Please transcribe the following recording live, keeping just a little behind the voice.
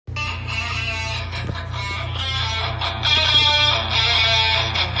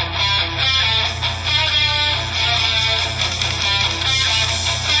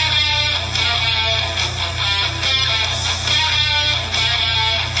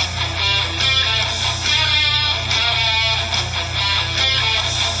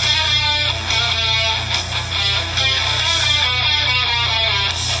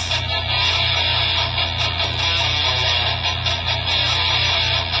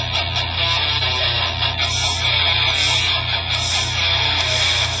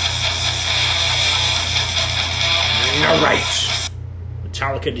All right.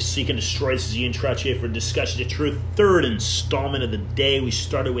 Metallica to Seek and Destroy. This is Ian Trottier for Discussion of Truth. Third installment of the day. We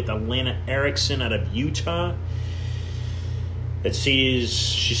started with Alana Erickson out of Utah. That sees,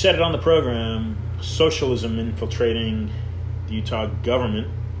 she said it on the program, socialism infiltrating the Utah government.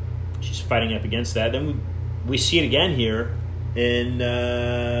 She's fighting up against that. Then we see it again here in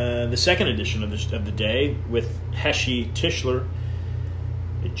the second edition of the day with Heshi Tischler,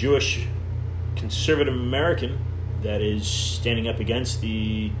 a Jewish conservative American that is standing up against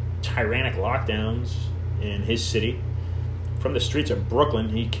the tyrannic lockdowns in his city. From the streets of Brooklyn,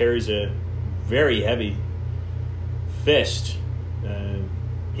 he carries a very heavy fist.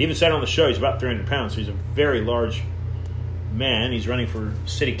 He even said on the show he's about 300 pounds, so he's a very large man. He's running for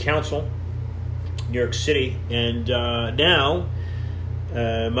city council, New York City, and now,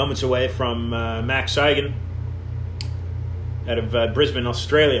 moments away from Max Igan out of Brisbane,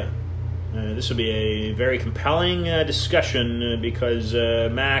 Australia. This will be a very compelling discussion because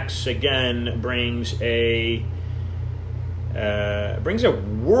Max again brings a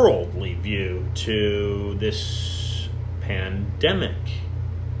worldly view to this pandemic.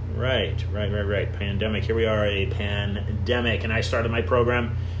 Right. Pandemic. Here we are, a pandemic, and I started my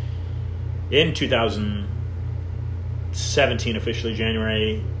program in 2017, officially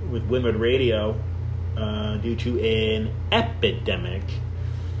January, with Winwood Radio due to an epidemic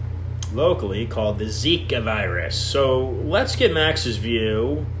locally called the Zika virus. So let's get Max's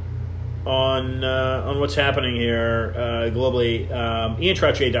view on what's happening here globally.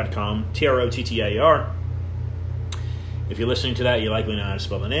 IanTrottier.com, TROTTIER. If you're listening to that, you likely know how to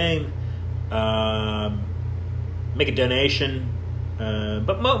spell the name. Make a donation,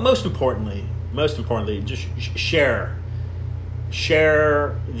 but most importantly, just share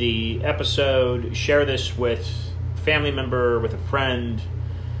the episode. Share this with a family member, with a friend.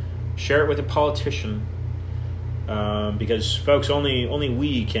 Share it with a politician, because folks, only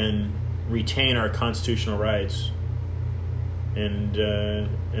we can retain our constitutional rights, and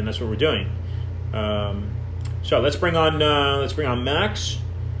that's what we're doing. So let's bring on Max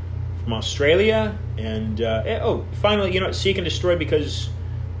from Australia, and finally, seek and destroy, because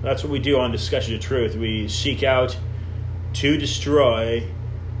that's what we do on Discussion of Truth. We seek out to destroy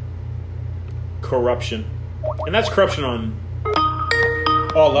corruption, and that's corruption on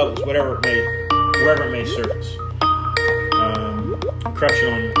all levels, wherever it may surface.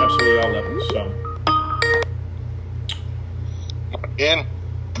 Corruption on absolutely all levels. So, Ian?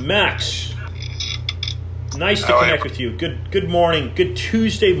 Max, nice to connect with you. Good morning. Good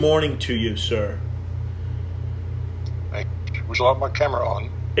Tuesday morning to you, sir. Would you like my camera on?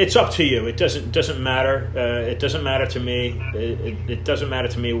 It's up to you. It doesn't matter. It doesn't matter to me. It doesn't matter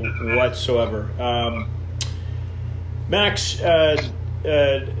to me whatsoever. Max,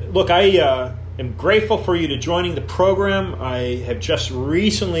 look, I am grateful for you to joining the program. I have just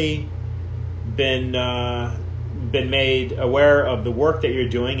recently been made aware of the work that you're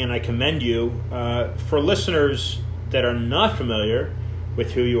doing, and I commend you. For listeners that are not familiar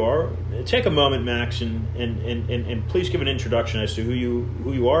with who you are, take a moment, Max, and please give an introduction as to who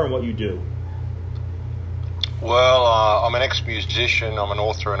you are and what you do. Well, I'm an ex-musician. I'm an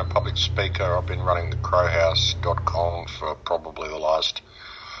author and a public speaker. I've been running the crowhouse.com for probably the last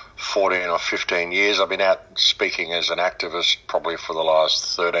 14 or 15 years. I've been out speaking as an activist probably for the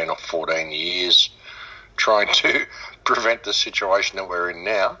last 13 or 14 years, trying to prevent the situation that we're in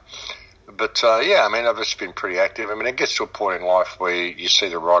now. But, I've just been pretty active. It gets to a point in life where you see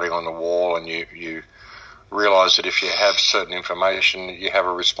the writing on the wall, and you realise that if you have certain information, you have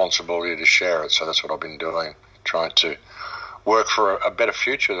a responsibility to share it. So that's what I've been doing, trying to work for a better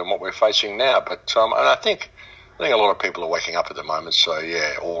future than what we're facing now. But and I think a lot of people are waking up at the moment. So,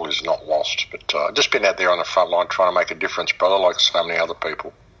 yeah, all is not lost. But I've just been out there on the front line trying to make a difference, brother, like so many other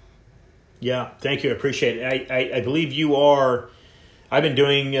people. Yeah, thank you. I appreciate it. I believe you are. I've been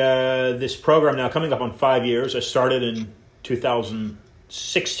doing this program now coming up on 5 years. I started in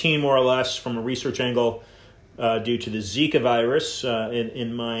 2016, more or less, from a research angle due to the Zika virus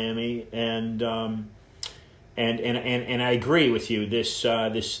in Miami, and I agree with you. This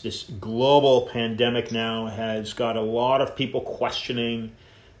global pandemic now has got a lot of people questioning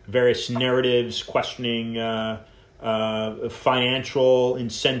various narratives, questioning financial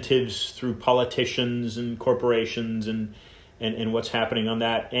incentives through politicians and corporations, and what's happening on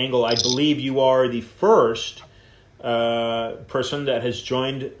that angle. I believe you are the first person that has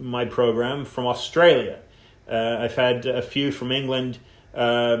joined my program from Australia. I've had a few from England,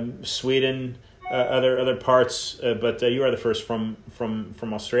 Sweden, other parts, but you are the first from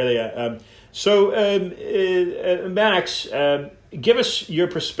Australia. Max, give us your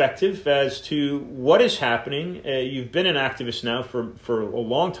perspective as to what is happening. You've been an activist now for a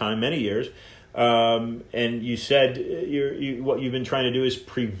long time, many years, and you said what you've been trying to do is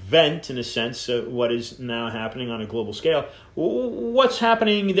prevent, in a sense, what is now happening on a global scale. What's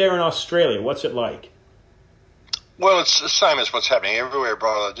happening there in Australia? What's it like? Well, it's the same as what's happening everywhere,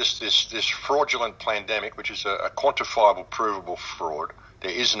 brother. Just this fraudulent pandemic, which is a quantifiable, provable fraud. There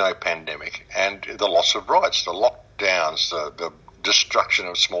is no pandemic, and the loss of rights, the lockdowns, the destruction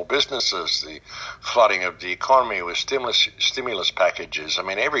of small businesses, the flooding of the economy with stimulus packages. I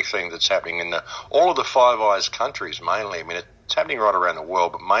mean, everything that's happening in all of the Five Eyes countries, mainly. I mean, it's happening right around the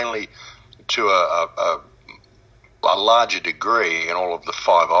world, but mainly to a larger degree in all of the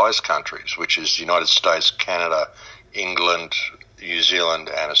Five Eyes countries, which is the United States, Canada, England, New Zealand,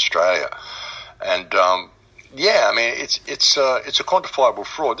 and Australia. And yeah, I mean, it's a quantifiable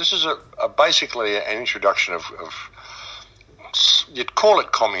fraud. This is basically an introduction of you'd call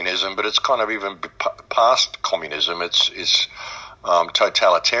it communism, but it's kind of even past communism. It's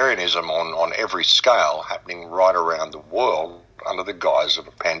totalitarianism on every scale happening right around the world under the guise of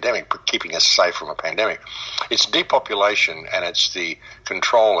a pandemic, keeping us safe from a pandemic. It's depopulation, and it's the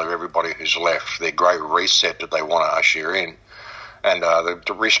control of everybody who's left, their great reset that they want to usher in, and the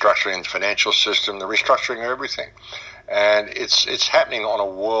restructuring of the financial system, the restructuring of everything. And it's happening on a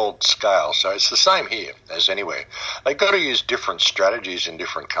world scale. So it's the same here as anywhere. They've got to use different strategies in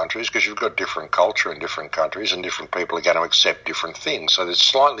different countries because you've got different culture in different countries and different people are going to accept different things. So there's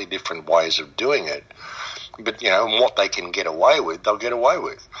slightly different ways of doing it. But, what they can get away with, they'll get away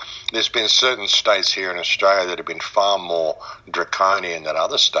with. There's been certain states here in Australia that have been far more draconian than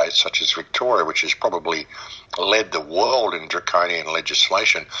other states, such as Victoria, which has probably led the world in draconian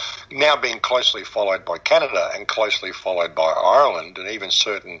legislation, now being closely followed by Canada and closely followed by Ireland, and even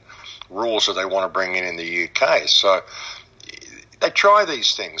certain rules that they want to bring in the UK. So they try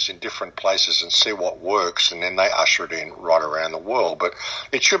these things in different places and see what works, and then they usher it in right around the world. But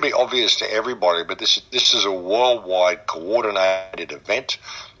it should be obvious to everybody, but this is a worldwide coordinated event.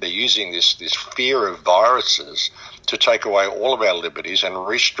 They're using this fear of viruses to take away all of our liberties and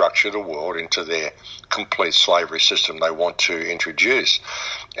restructure the world into their complete slavery system they want to introduce.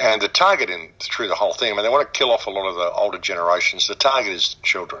 And the target through the whole thing, I mean, they want to kill off a lot of the older generations. The target is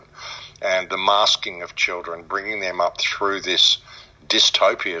children and the masking of children, bringing them up through this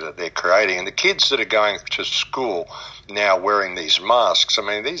dystopia that they're creating. And the kids that are going to school now wearing these masks, I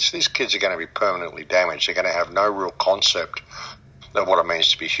mean, these kids are going to be permanently damaged. They're going to have no real concept of what it means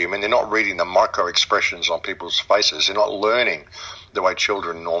to be human. They're not reading the micro expressions on people's faces. They're not learning the way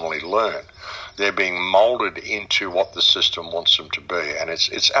children normally learn. They're being molded into what the system wants them to be, and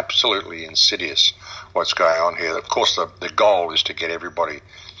it's absolutely insidious what's going on here. Of course, the goal is to get everybody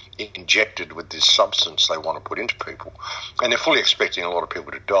injected with this substance they want to put into people, and they're fully expecting a lot of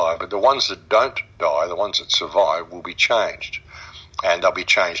people to die, but the ones that don't die, the ones that survive, will be changed, and they'll be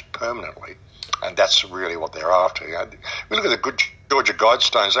changed permanently, and that's really what they're after. We look at the good Georgia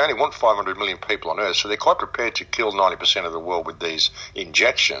Guidestones, they only want 500 million people on Earth, so they're quite prepared to kill 90% of the world with these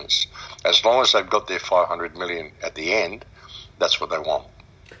injections. As long as they've got their 500 million at the end, that's what they want.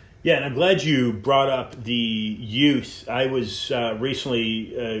 Yeah, and I'm glad you brought up the youth. I was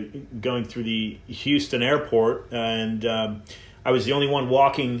recently going through the Houston airport, and I was the only one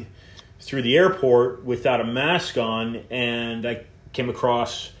walking through the airport without a mask on, and I came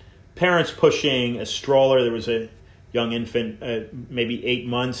across parents pushing a stroller. There was a young infant, maybe 8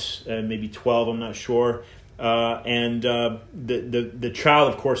 months, maybe 12, I'm not sure. And the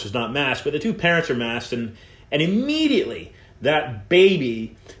child, of course, is not masked, but the two parents are masked, and immediately that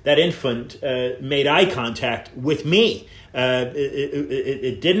baby, that infant, made eye contact with me.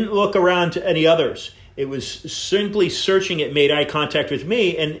 It didn't look around to any others. It was simply searching. It made eye contact with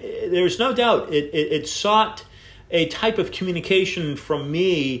me, and there's no doubt it sought a type of communication from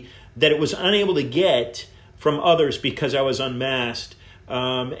me that it was unable to get from others because I was unmasked.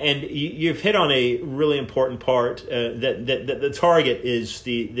 And you've hit on a really important part, that the target is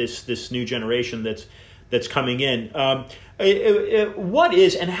this new generation that's coming in. What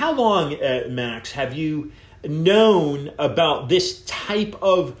is, and how long, Max, have you known about this type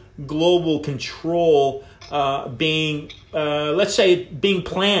of global control being, let's say, being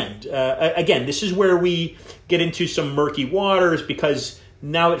planned? Again, this is where we get into some murky waters because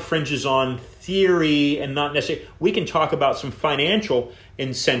now it fringes on theory and not necessarily. We can talk about some financial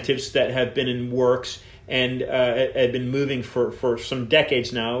incentives that have been in works and have been moving for some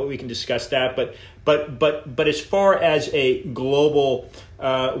decades now. We can discuss that, but But as far as a global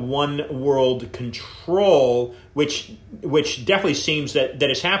one world control, which definitely seems that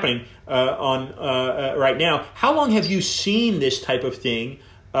is happening on right now, how long have you seen this type of thing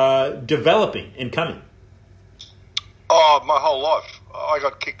developing and coming? Oh, my whole life. I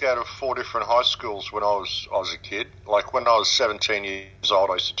got kicked out of 4 different high schools when I was a kid. Like when I was 17 years old,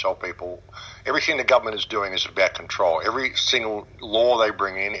 I used to tell people everything the government is doing is about control. Every single law they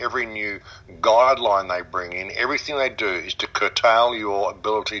bring in, every new guideline they bring in, everything they do is to curtail your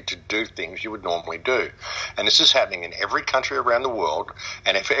ability to do things you would normally do. And this is happening in every country around the world.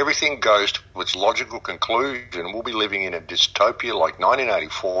 And if everything goes to its logical conclusion, we'll be living in a dystopia like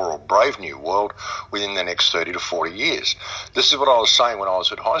 1984 or Brave New World within the next 30 to 40 years. This is what I was saying when I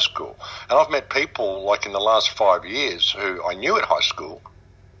was at high school. And I've met people like in the last 5 years who I knew at high school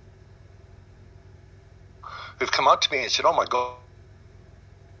who've come up to me and said, "Oh my God,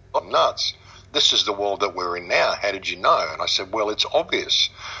 I'm nuts. This is the world that we're in now. How did you know?" And I said, "Well, it's obvious.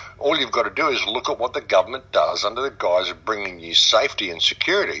 All you've got to do is look at what the government does under the guise of bringing you safety and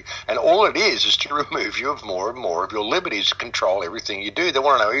security. And all it is to remove you of more and more of your liberties to control everything you do. They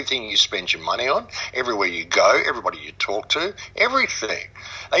want to know everything you spend your money on, everywhere you go, everybody you talk to, everything.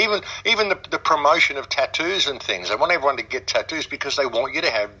 Even the promotion of tattoos and things. They want everyone to get tattoos because they want you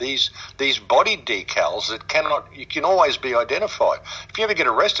to have these body decals that you can always be identified. If you ever get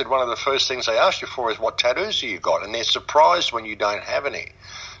arrested, one of the first things they ask you for is what tattoos you got, and they're surprised when you don't have any.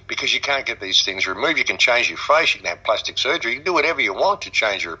 Because you can't get these things removed. You can change your face, you can have plastic surgery, you can do whatever you want to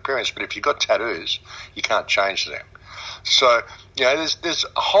change your appearance, but if you've got tattoos, you can't change them. So, there's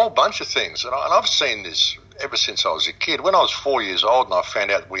a whole bunch of things, and I've seen this ever since I was a kid. When I was 4 years old and I found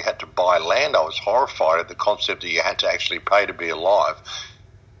out that we had to buy land, I was horrified at the concept that you had to actually pay to be alive,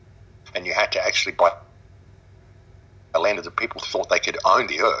 and you had to actually buy a land that the people thought they could own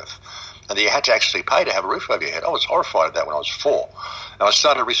the earth, and that you had to actually pay to have a roof over your head. I was horrified at that when I was 4. And I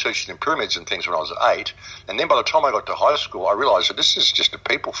started researching the pyramids and things when I was 8. And then by the time I got to high school, I realised that this is just a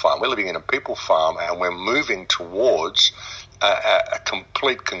people farm. We're living in a people farm, and we're moving towards a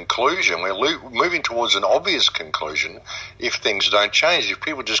complete conclusion. We're moving towards an obvious conclusion if things don't change. If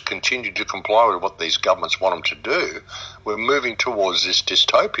people just continue to comply with what these governments want them to do, we're moving towards this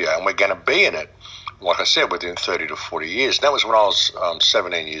dystopia, and we're going to be in it, like I said, within 30 to 40 years. And that was when I was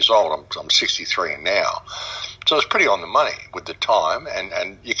 17 years old. I'm 63 now. So it's pretty on the money with the time,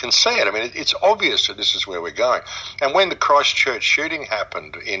 and you can see it. I mean, it's obvious that this is where we're going. And when the Christchurch shooting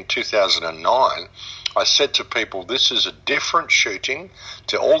happened in 2009, I said to people, this is a different shooting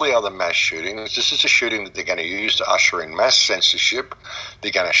to all the other mass shootings. This is a shooting that they're going to use to usher in mass censorship.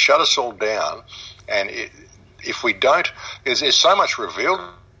 They're going to shut us all down. And if we don't, there's so much revealed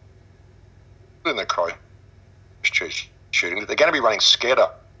in the Christchurch shooting that they're going to be running scared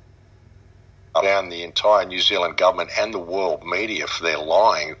up down the entire New Zealand government and the world media for their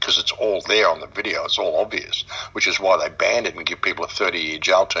lying, because it's all there on the video. It's all obvious, which is why they banned it and give people a 30-year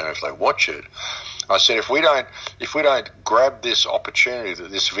jail term if they watch it. I said, if we don't grab this opportunity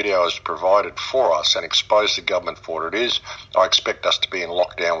that this video has provided for us and expose the government for what it is, I expect us to be in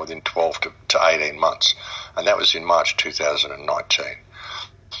lockdown within 12 to 18 months. And that was in March 2019.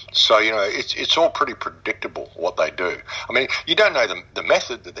 So, it's all pretty predictable what they do. I mean, you don't know the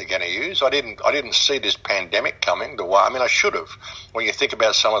method that they're going to use. I didn't see this pandemic coming the way. I mean, I should have. When you think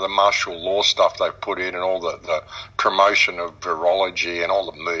about some of the martial law stuff they've put in and all the promotion of virology and all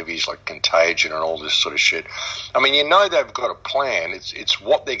the movies like Contagion and all this sort of shit. I mean, they've got a plan. It's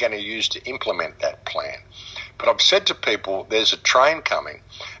what they're going to use to implement that plan. But I've said to people, there's a train coming,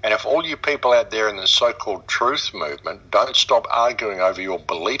 and if all you people out there in the so-called truth movement don't stop arguing over your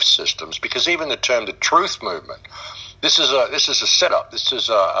belief systems, because even the term the truth movement, this is a setup. This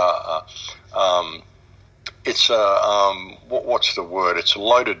is what's the word? It's a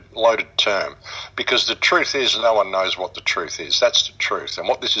loaded term, because the truth is no one knows what the truth is. That's the truth. And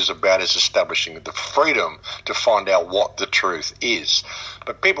what this is about is establishing the freedom to find out what the truth is.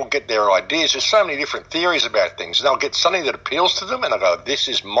 But people get their ideas. There's so many different theories about things. And they'll get something that appeals to them and they'll go, this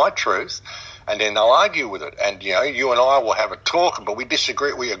is my truth. And then they'll argue with it. And, you and I will have a talk, but we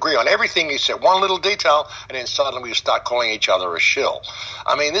disagree. We agree on everything except one little detail, and then suddenly we start calling each other a shill.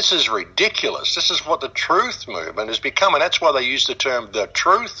 I mean, this is ridiculous. This is what the truth movement has become, and that's why they use the term the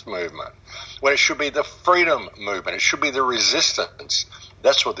truth movement, when it should be the freedom movement. It should be the resistance.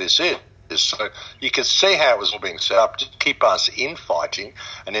 That's what this is. So you can see how it was all being set up to keep us infighting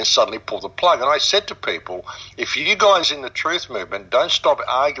and then suddenly pull the plug. And I said to people, if you guys in the truth movement don't stop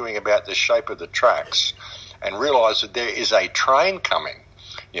arguing about the shape of the tracks and realise that there is a train coming,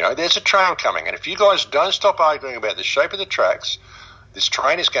 there's a train coming. And if you guys don't stop arguing about the shape of the tracks, this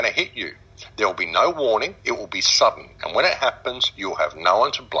train is going to hit you. There will be no warning. It will be sudden. And when it happens, you'll have no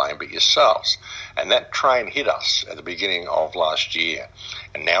one to blame but yourselves. And that train hit us at the beginning of last year.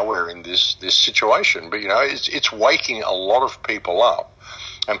 And now we're in this situation. But, it's waking a lot of people up.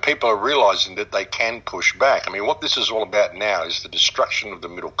 And people are realizing that they can push back. I mean, what this is all about now is the destruction of the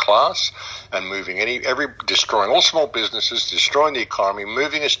middle class and destroying all small businesses, destroying the economy,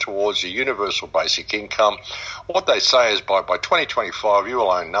 moving us towards a universal basic income. What they say is by 2025, you will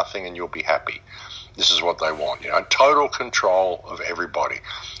own nothing and you'll be happy. This is what they want, total control of everybody.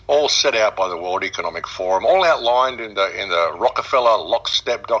 All set out by the World Economic Forum, all outlined in the Rockefeller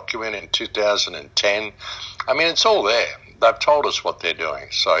Lockstep document in 2010. I mean, it's all there. They've told us what they're doing,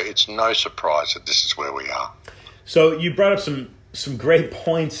 so it's no surprise that this is where we are. So you brought up some great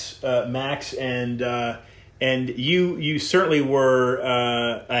points, Max, and you certainly were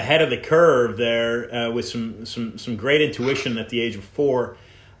ahead of the curve there with some great intuition at the age of 4.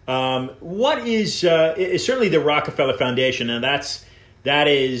 What is certainly the Rockefeller Foundation, and that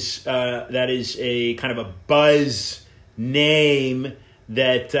is a kind of a buzz name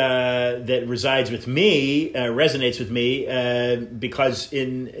that resides with me, resonates with me, because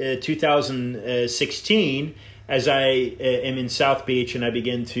in 2016, as I am in South Beach and I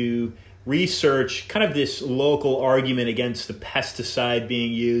begin to research kind of this local argument against the pesticide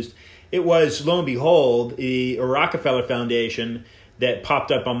being used, it was, lo and behold, the Rockefeller Foundation that popped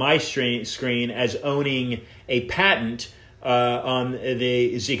up on my screen as owning a patent on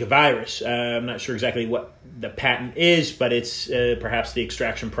the Zika virus. I'm not sure exactly what the patent is, but it's perhaps the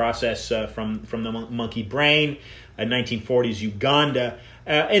extraction process from the monkey brain in 1940s Uganda.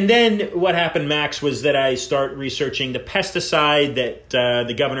 And then what happened, Max, was that I start researching the pesticide that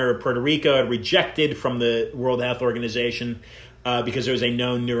the governor of Puerto Rico had rejected from the World Health Organization because there was a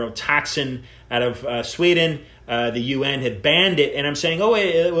known neurotoxin out of Sweden. The UN had banned it, and I'm saying,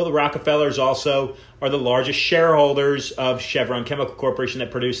 the Rockefellers also are the largest shareholders of Chevron Chemical Corporation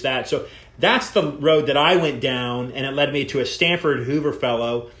that produced that. So that's the road that I went down, and it led me to a Stanford Hoover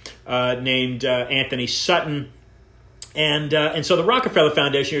fellow named Anthony Sutton. And so the Rockefeller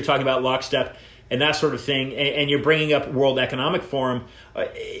Foundation, you're talking about lockstep and that sort of thing, and you're bringing up World Economic Forum.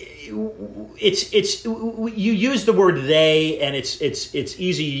 It's you use the word they, and it's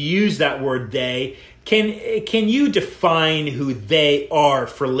easy to use that word they. Can you define who they are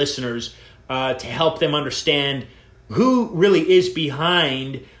for listeners to help them understand who really is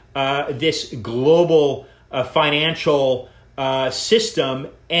behind this global financial system?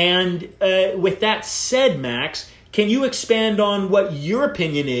 And with that said, Max, can you expand on what your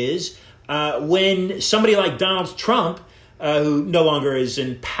opinion is when somebody like Donald Trump, who no longer is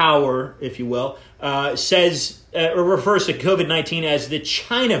in power, if you will, says or refers to COVID-19 as the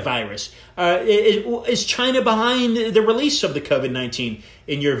China virus? Is China behind the release of the COVID-19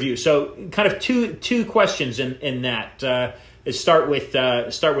 in your view? So, kind of two questions in that. Start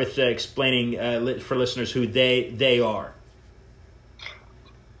with explaining for listeners who they are.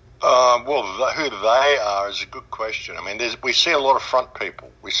 Who they are is a good question. I mean, we see a lot of front people.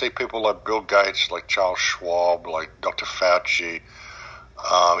 We see people like Bill Gates, like Charles Schwab, like Dr. Fauci,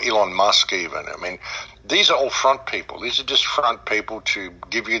 Elon Musk even. I mean, these are all front people. These are just front people to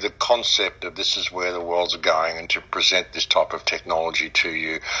give you the concept of this is where the world's going and to present this type of technology to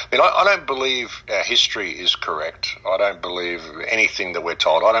you. I mean, I don't believe our history is correct. I don't believe anything that we're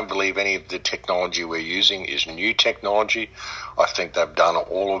told. I don't believe any of the technology we're using is new technology. I think they've done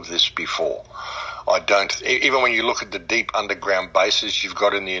all of this before. Even when you look at the deep underground bases you've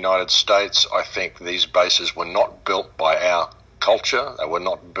got in the United States, I think these bases were not built by our culture. They were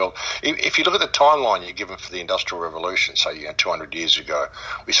not built. If you look at the timeline you're given for the Industrial Revolution, say 200 years ago,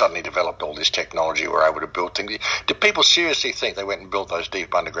 we suddenly developed all this technology. We're able to build things. Do people seriously think they went and built those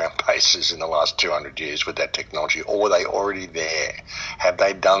deep underground bases in the last 200 years with that technology, or were they already there? Have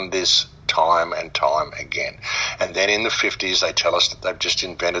they done this time and time again? And then in the 50s, they tell us that they've just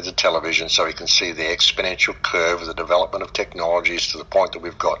invented the television so we can see the exponential curve of the development of technologies to the point that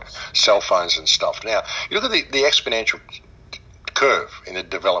we've got cell phones and stuff. Now, you look at the exponential curve in the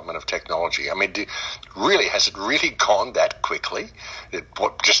development of technology. I mean, has it really gone that quickly?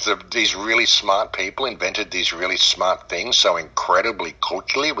 These really smart people invented these really smart things so incredibly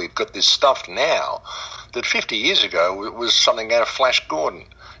quickly. We've got this stuff now that 50 years ago was something out of Flash Gordon.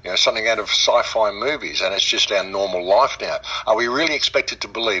 something out of sci-fi movies, and it's just our normal life now. Are we really expected to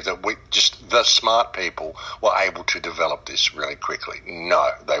believe that the smart people were able to develop this really quickly? No,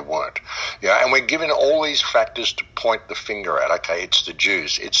 they weren't. And we're given all these factors to point the finger at. Okay, it's the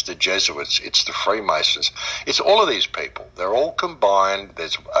Jews, it's the Jesuits, it's the Freemasons, it's all of these people. They're all combined.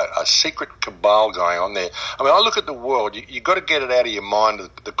 There's a secret cabal going on there. I mean, I look at the world. You've got to get it out of your mind,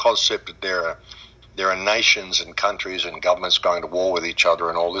 the concept that there are nations and countries and governments going to war with each other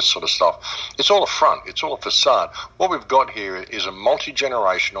and all this sort of stuff. It's all a front. It's all a facade. What we've got here is a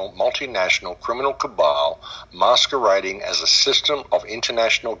multi-generational, multinational criminal cabal masquerading as a system of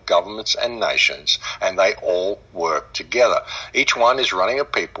international governments and nations, and they all work together. Each one is running a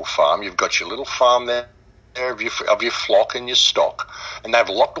people farm. You've got your little farm there of your flock and your stock, and they've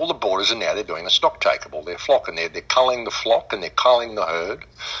locked all the borders, and now they're doing a stock takeable. Their flock, and they're culling the flock and they're culling the herd,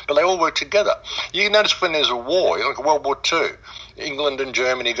 but they all work together. You notice when there's a war, like World War II, England and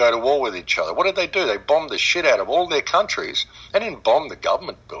Germany go to war with each other. What did they do? They bombed the shit out of all their countries. They didn't bomb the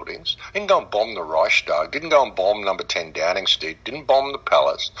government buildings. They didn't go and bomb the Reichstag. Didn't go and bomb number 10 Downing Street. Didn't bomb the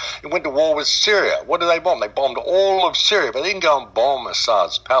palace. It went to war with Syria. What did they bomb? They bombed all of Syria, but they didn't go and bomb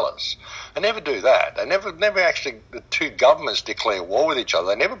Assad's palace. They never do that. They never actually, the two governments declare war with each other.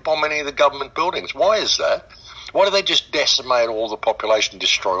 They never bomb any of the government buildings. Why is that? Why do they just decimate all the population,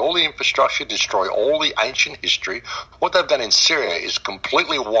 destroy all the infrastructure, destroy all the ancient history? What they've done in Syria is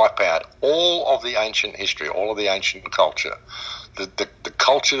completely wipe out all of the ancient history, all of the ancient culture. The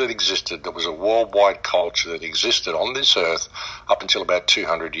culture that existed, that was a worldwide culture that existed on this earth up until about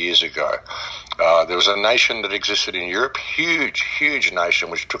 200 years ago. There was a nation that existed in Europe, huge nation,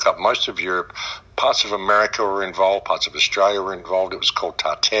 which took up most of Europe. Parts of America were involved, parts of Australia were involved. It was called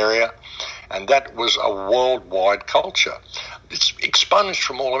Tartaria, and that was a worldwide culture. It's expunged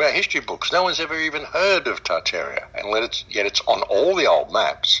from all of our history books. No one's ever even heard of Tartaria, and yet it's on all the old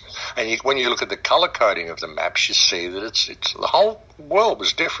maps. And when you look at the colour coding of the maps, you see that it's the whole world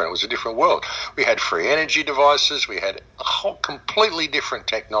was different. It was a different world. We had free energy devices. We had a whole completely different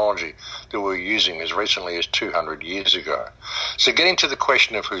technology that we were using as recently as 200 years ago. So getting to the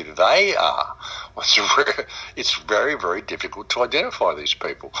question of who they are, it's very, very difficult to identify these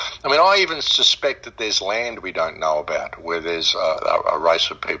people. I mean, I even suspect that there's land we don't know about where there's a race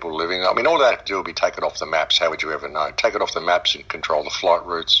of people living. I mean, all they have to do would be take it off the maps. How would you ever know? Take it off the maps and control the flight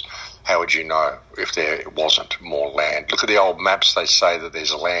routes. How would you know if there wasn't more land? Look at the old maps. They say that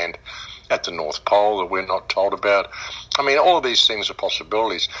there's land at the North Pole that we're not told about. I mean, all of these things are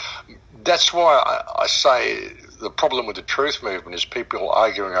possibilities. That's why I say the problem with the truth movement is people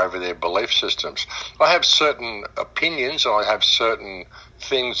arguing over their belief systems. I have certain opinions, I have certain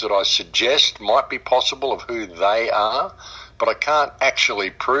things that I suggest might be possible of who they are, but I can't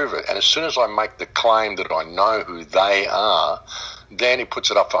actually prove it. And as soon as I make the claim that I know who they are, then it puts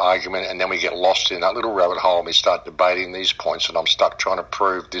it up for argument, and then we get lost in that little rabbit hole and we start debating these points, and I'm stuck trying to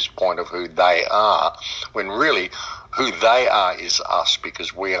prove this point of who they are, when really who they are is us,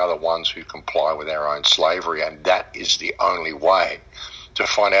 because we are the ones who comply with our own slavery, and that is the only way to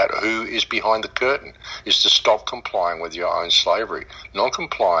find out who is behind the curtain, is to stop complying with your own slavery.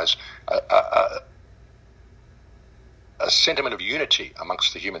 Non-compliance, a sentiment of unity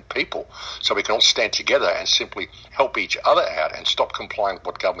amongst the human people, so we can all stand together and simply help each other out and stop complying with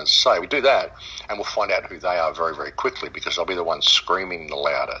what governments say. We do that, and we'll find out who they are very, very quickly, because they'll be the ones screaming the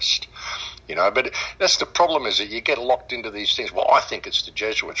loudest. But that's the problem, is that you get locked into these things. Well, I think it's the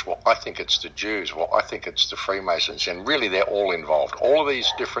Jesuits. Well, I think it's the Jews. Well, I think it's the Freemasons. And really, they're all involved. All of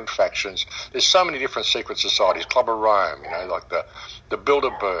these different factions. There's so many different secret societies. Club of Rome, like the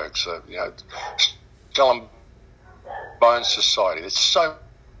Bilderbergs, Skull and Bones Society. There's so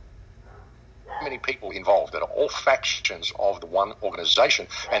many people involved that are all factions of the one organisation,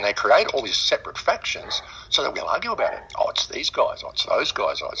 and they create all these separate factions so that we'll argue about it. Oh, it's these guys. Oh, it's those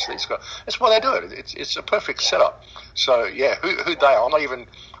guys. Oh, it's these guys. That's why they do it. It's a perfect setup. So yeah, who they are. I'm not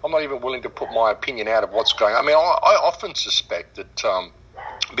even willing to put my opinion out of what's going on. I mean, I often suspect that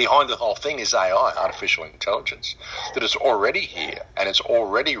behind the whole thing is AI, artificial intelligence, that it's already here and it's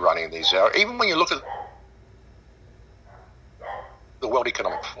already running these hours. Even when you look at the World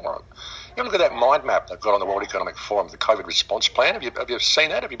Economic Forum, you look at that mind map they've got on the World Economic Forum, the COVID response plan. Have you seen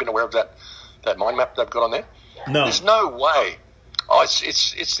that? Have you been aware of that mind map they've got on there? No. There's no way. Oh,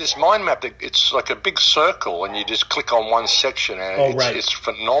 it's this mind map that it's like a big circle, and you just click on one section, and it's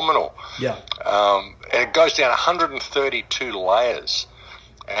phenomenal. Yeah. And it goes down 132 layers,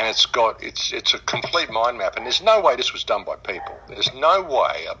 and it's a complete mind map. And there's no way this was done by people. There's no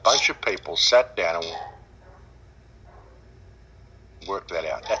way a bunch of people sat down and work that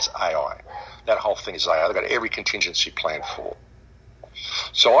out. That's AI. That whole thing is AI. They've got every contingency plan for.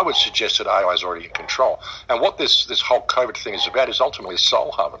 So I would suggest that AI is already in control. And what this whole COVID thing is about is ultimately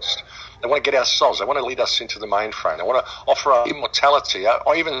soul harvest. They want to get our souls. They want to lead us into the mainframe. They want to offer our immortality. I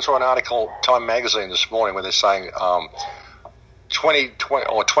even saw an article, Time Magazine this morning, where they're saying 2020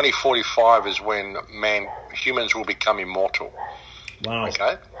 or 2045 is when humans will become immortal. Wow.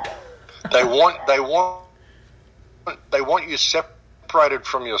 Okay. They want you separated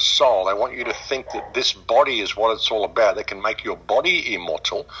from your soul. They want you to think that this body is what it's all about. They can make your body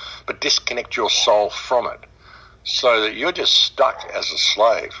immortal, but disconnect your soul from it, so that you're just stuck as a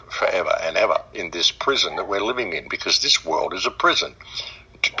slave forever and ever in this prison that we're living in, because this world is a prison.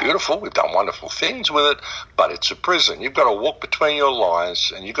 It's beautiful. We've done wonderful things with it, but it's a prison. You've got to walk between your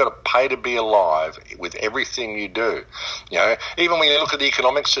lines, and you've got to pay to be alive with everything you do. You know, even when you look at the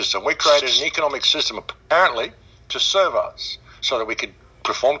economic system, we created an economic system apparently to serve us, so that we could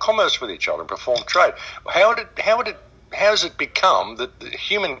perform commerce with each other and perform trade. How has it become that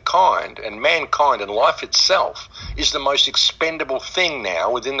humankind and mankind and life itself is the most expendable thing now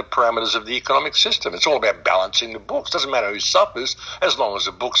within the parameters of the economic system? It's all about balancing the books. Doesn't matter who suffers as long as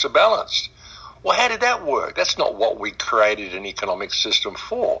the books are balanced. Well, how did that work? That's not what we created an economic system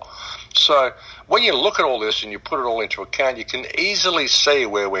for. So when you look at all this and you put it all into account, you can easily see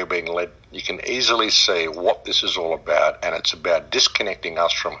where we're being led. You can easily see what this is all about, and it's about disconnecting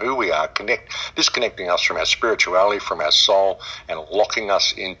us from who we are, disconnecting us from our spirituality, from our soul, and locking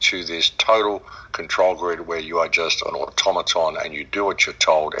us into this total control grid where you are just an automaton and you do what you're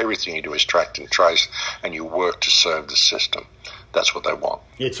told. Everything you do is tracked and traced, and you work to serve the system. That's what they want.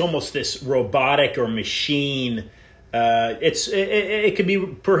 It's almost this robotic or machine. It could be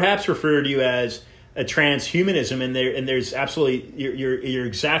perhaps referred to as a transhumanism, and there's absolutely you're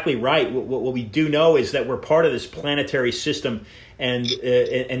exactly right. What we do know is that we're part of this planetary system, and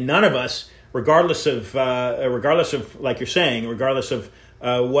none of us, regardless of like you're saying, regardless of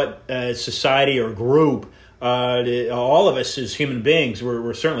what society or group, all of us as human beings,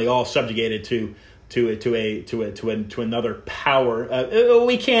 we're certainly all subjugated to another power.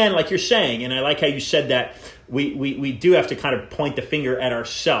 We can, like you're saying, and I like how you said that. We do have to kind of point the finger at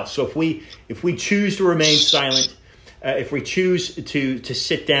ourselves. So if we choose to remain silent, if we choose to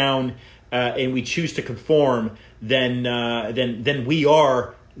sit down, and we choose to conform, then we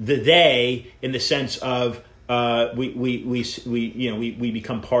are the they, in the sense of we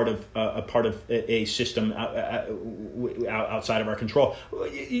become part of a system outside of our control.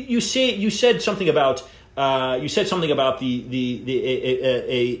 You said something about a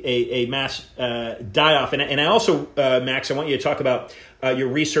mass die-off, and I also, Max, I want you to talk about your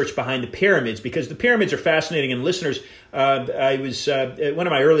research behind the pyramids, because the pyramids are fascinating. And listeners, I was one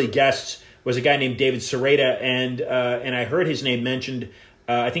of my early guests was a guy named David Sereda, and I heard his name mentioned.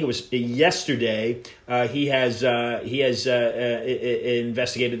 I think it was yesterday. He has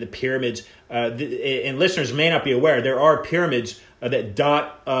investigated the pyramids, and listeners may not be aware, there are pyramids that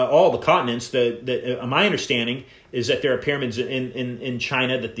dot all the continents. My understanding is that there are pyramids in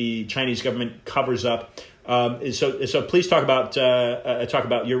China that the Chinese government covers up. So please talk about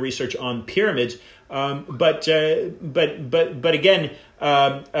your research on pyramids. But again,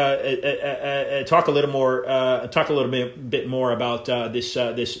 talk a little bit more about this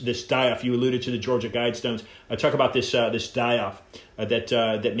die-off. You alluded to the Georgia Guidestones. Talk about this die-off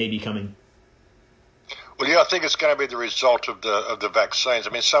that may be coming. Well, yeah, I think it's going to be the result of the vaccines.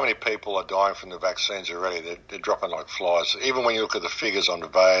 I mean, so many people are dying from the vaccines already. They're dropping like flies. Even when you look at the figures on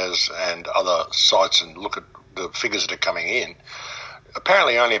Nevaeh's and other sites and look at the figures that are coming in,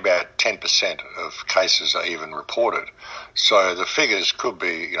 apparently only about 10% of cases are even reported. So the figures could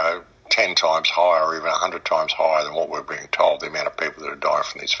be, 10 times higher or even 100 times higher than what we're being told, the amount of people that are dying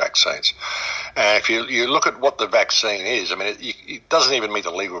from these vaccines. And if you look at what the vaccine is, I mean, it doesn't even meet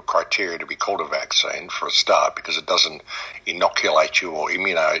the legal criteria to be called a vaccine for a start, because it doesn't inoculate you or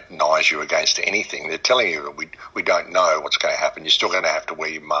immunize you against anything. They're telling you that we don't know what's going to happen. You're still going to have to wear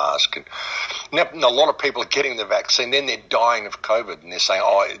your mask. And a lot of people are getting the vaccine, then they're dying of COVID, and they're saying,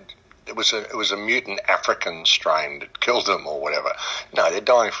 it was a mutant African strain that killed them or whatever. No, they're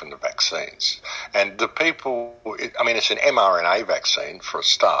dying from the vaccines. And the people, it's an mRNA vaccine for a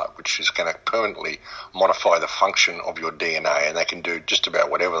start, which is going to permanently modify the function of your DNA, and they can do just about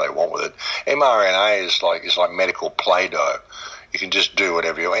whatever they want with it. mRNA is like medical Play-Doh. You can just do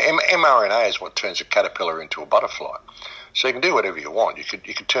whatever you want. mRNA is what turns a caterpillar into a butterfly. So you can do whatever you want. You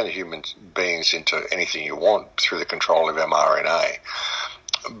could turn the human beings into anything you want through the control of mRNA.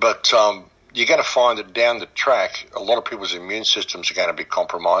 But, you're going to find that down the track, a lot of people's immune systems are going to be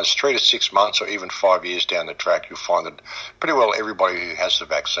compromised. 3 to 6 months or even 5 years down the track, you'll find that pretty well everybody who has the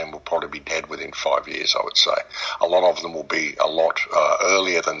vaccine will probably be dead within 5 years, I would say. A lot of them will be a lot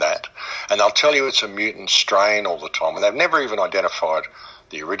earlier than that. And they'll tell you it's a mutant strain all the time, and they've never even identified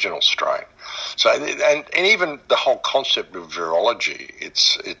the original strain. So, and even the whole concept of virology,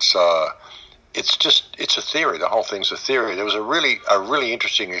 it's a theory. The whole thing's a theory. There was a really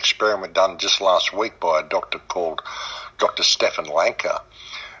interesting experiment done just last week by a doctor called Dr. Stefan Lanka.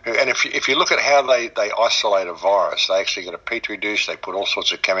 And if you look at how they isolate a virus, they actually get a petri dish. They put all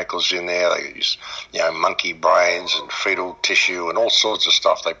sorts of chemicals in there. They use monkey brains and fetal tissue and all sorts of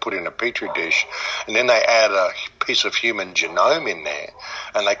stuff. They put in a petri dish, and then they add a piece of human genome in there,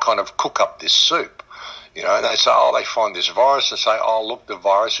 and they kind of cook up this soup. And they say, they find this virus and say, look, the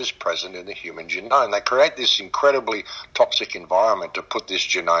virus is present in the human genome. They create this incredibly toxic environment to put this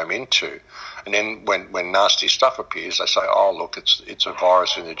genome into. And then when nasty stuff appears, they say, look, it's a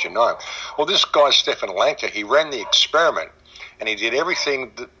virus in the genome. Well, this guy, Stefan Lanka, he ran the experiment and he did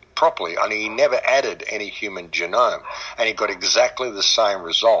everything properly, only he never added any human genome. And he got exactly the same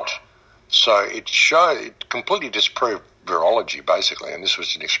result. So it completely disproved virology, basically. And this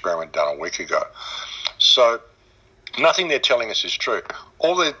was an experiment done a week ago. So nothing they're telling us is true.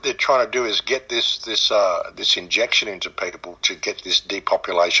 All they're trying to do is get this injection into people to get this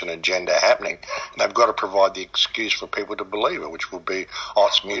depopulation agenda happening. And they've got to provide the excuse for people to believe it, which will be,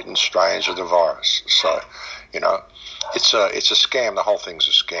 it's mutant strains of the virus. So, it's a scam. The whole thing's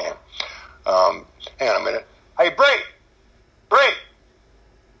a scam. Hang on a minute. Hey, Bree!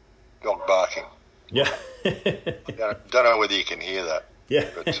 Dog barking. Yeah. Don't know whether you can hear that. Yeah,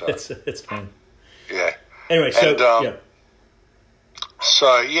 but, it's fun. Yeah. Anyway, so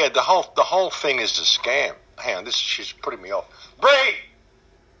So the whole thing is a scam. Hang on, she's putting me off. Bree,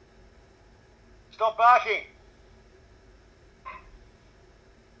 stop barking.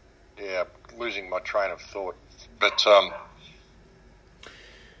 Yeah, losing my train of thought. But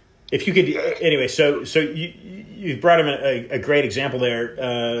if you could, anyway, so you brought him a great example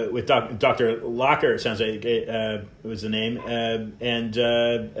there with Dr. Locker. It sounds like was the name, and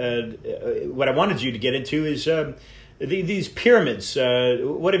what I wanted you to get into is these pyramids.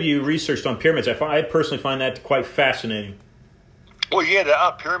 What have you researched on pyramids? I personally find that quite fascinating. Well, yeah, there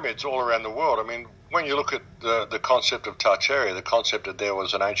are pyramids all around the world. I mean, when you look at the concept of Tartaria, the concept that there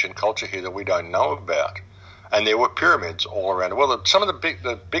was an ancient culture here that we don't know about. And there were pyramids all around the world. Some of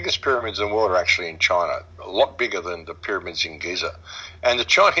the biggest pyramids in the world are actually in China, a lot bigger than the pyramids in Giza. And the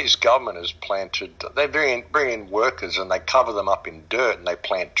Chinese government has they bring in workers and they cover them up in dirt and they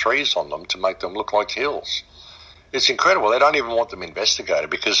plant trees on them to make them look like hills. It's incredible. They don't even want them investigated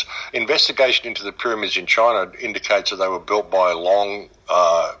because investigation into the pyramids in China indicates that they were built by long,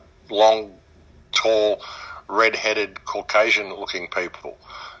 tall, red-headed, Caucasian-looking people.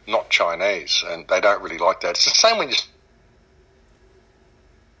 Not Chinese, and they don't really like that. It's the same when you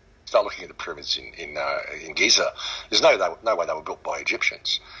start looking at the pyramids in Giza. There's no way they were built by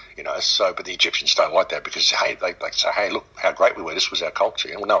Egyptians, So, but the Egyptians don't like that because they say, hey, look how great we were. This was our culture.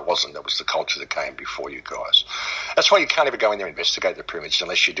 Well, no, it wasn't. That was the culture that came before you guys. That's why you can't ever go in there and investigate the pyramids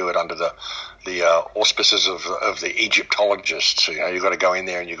unless you do it under the auspices of the Egyptologists. You've got to go in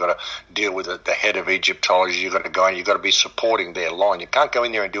there and you've got to deal with the head of Egyptology. You've got to go in. You've got to be supporting their line. You can't go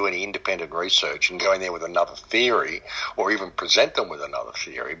in there and do any independent research and go in there with another theory or even present them with another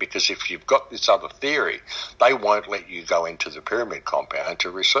theory because if you've got this other theory, they won't let you go into the pyramid compound to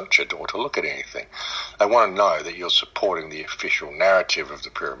research it or to look at anything. They want to know that you're supporting the official narrative of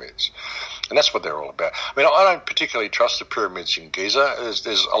the pyramids. And that's what they're all about. I mean, I don't particularly trust the pyramids in Giza.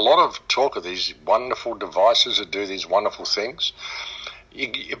 There's a lot of talk of these wonderful devices that do these wonderful things.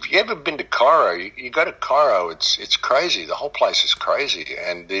 If you've ever been to Cairo, you go to Cairo, it's crazy. The whole place is crazy.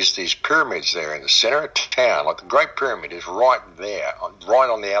 And there's these pyramids there in the center of town. Like the Great Pyramid is right there, right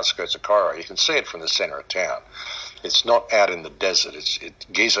on the outskirts of Cairo. You can see it from the center of town. It's not out in the desert.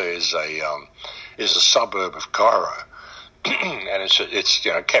 Giza is a suburb of Cairo, and it's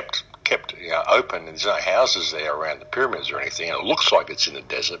kept open. And there's no houses there around the pyramids or anything. And it looks like it's in the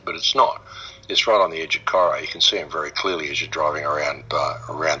desert, but it's not. It's right on the edge of Cairo. You can see them very clearly as you're driving around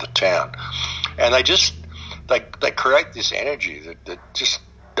the town. And they create this energy that just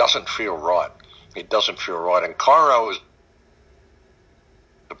doesn't feel right. It doesn't feel right. And Cairo is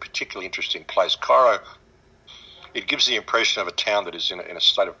a particularly interesting place. Cairo, it gives the impression of a town that is in a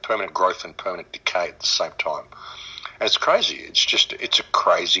state of permanent growth and permanent decay at the same time. And it's crazy. It's a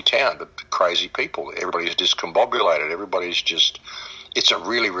crazy town, but crazy people. Everybody's discombobulated. It's a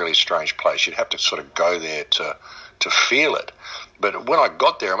really, really strange place. You'd have to sort of go there to feel it. But when I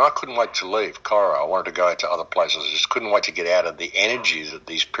got there, I couldn't wait to leave Cairo. I wanted to go to other places. I just couldn't wait to get out of the energy that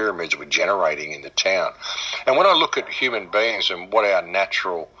these pyramids were generating in the town. And when I look at human beings and what our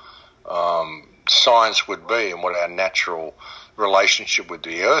natural science would be and what our natural relationship with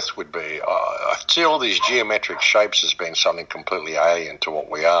the earth would be, I see all these geometric shapes as being something completely alien to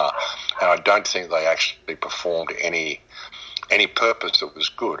what we are. And I don't think they actually performed any purpose that was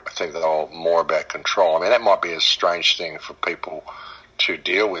good. I think they're all more about control. I mean, that might be a strange thing for people to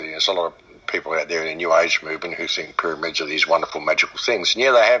deal with. There's a lot of people out there in the New Age movement who think pyramids are these wonderful magical things. And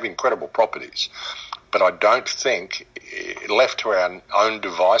yeah, they have incredible properties. But I don't think, left to our own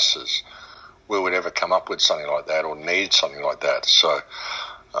devices, we would ever come up with something like that or need something like that. So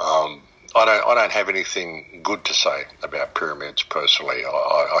I don't have anything good to say about pyramids personally.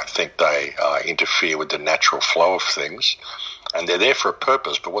 I think they interfere with the natural flow of things. And they're there for a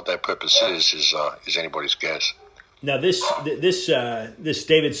purpose, but what that purpose is anybody's guess. Now, this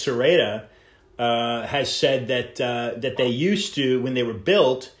David Sereda has said that they used to, when they were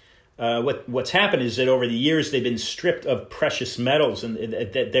built, what's happened is that over the years they've been stripped of precious metals, and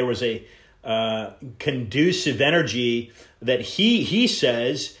that there was a conducive energy that he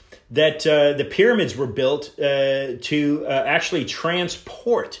says that the pyramids were built to actually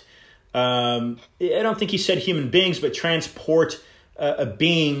transport. I don't think he said human beings, but transport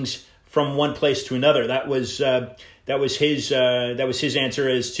beings from one place to another. That was his answer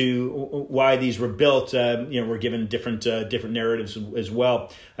as to why these were built. We're given different narratives as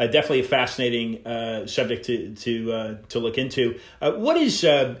well. Definitely a fascinating subject to look into. What is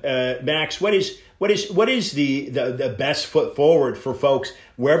Max? What is the best foot forward for folks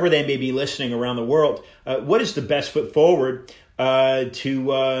wherever they may be listening around the world? What is the best foot forward to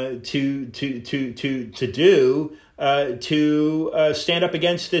stand up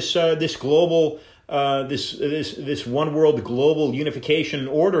against this global this one world global unification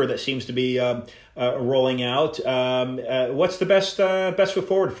order that seems to be rolling out? What's the best foot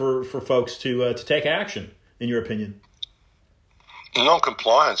forward for folks to take action, in your opinion?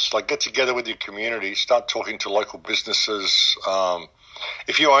 Non-compliance. Like, get together with your community, start talking to local businesses.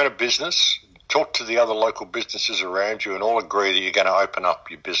 If you own a business, talk to the other local businesses around you and all agree that you're going to open up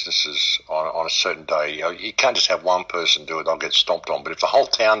your businesses on a certain day. You can't just have one person do it, they'll get stomped on. But if the whole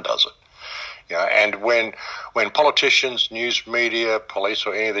town does it, and when politicians, news media, police,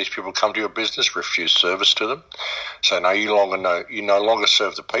 or any of these people come to your business, refuse service to them. So you no longer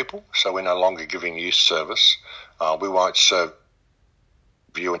serve the people, so we're no longer giving you service. We won't serve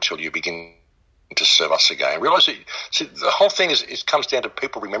you until you begin to serve us again. Realize that, see, the whole thing is comes down to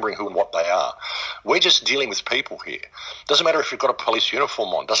people remembering who and what they are. We're just dealing with people here. Doesn't matter if you've got a police uniform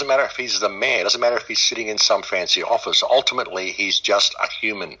on. Doesn't matter if he's the mayor. Doesn't matter if he's sitting in some fancy office. Ultimately, he's just a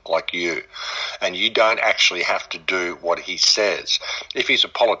human like you, and you don't actually have to do what he says. If he's a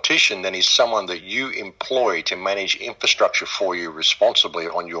politician, then he's someone that you employ to manage infrastructure for you responsibly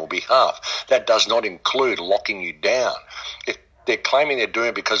on your behalf. That does not include locking you down. If they're claiming they're doing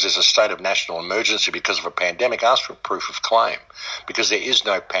it because there's a state of national emergency because of a pandemic, ask for proof of claim, because there is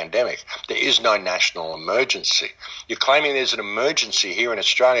no pandemic. There is no national emergency. You're claiming there's an emergency here in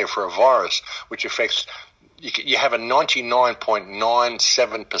Australia for a virus which affects, you have a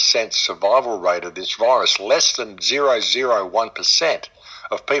 99.97% survival rate of this virus. Less than 0.001%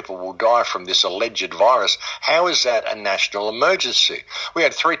 of people will die from this alleged virus. How is that a national emergency? We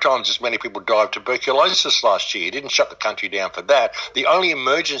had 3 times as many people die of tuberculosis last year. You didn't shut the country down for that. The only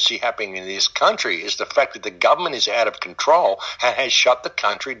emergency happening in this country is the fact that the government is out of control and has shut the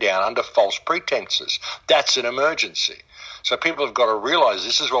country down under false pretenses. That's an emergency. So people have got to realise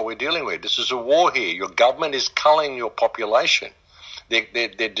this is what we're dealing with. This is a war here. Your government is culling your population.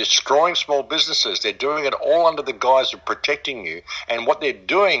 They're destroying small businesses. They're doing it all under the guise of protecting you. And what they're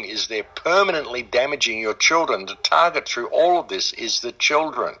doing is they're permanently damaging your children. The target through all of this is the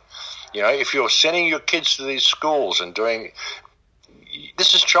children. If you're sending your kids to these schools and doing –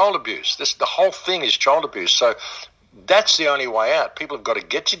 this is child abuse. The whole thing is child abuse. So that's the only way out. People have got to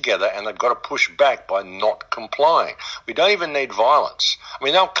get together and they've got to push back by not complying. We don't even need violence. I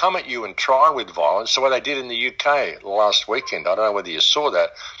mean, they'll come at you and try with violence the way they did in the UK last weekend. I don't know whether you saw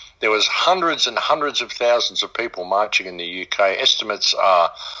that. There was hundreds and hundreds of thousands of people marching in the UK. Estimates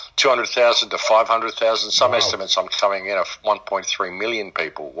are 200,000 to 500,000. Some estimates I'm coming in of 1.3 million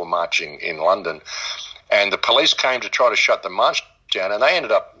people were marching in London. And the police came to try to shut the march down, and they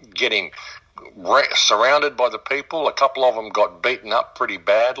ended up getting surrounded by the people. A couple of them got beaten up pretty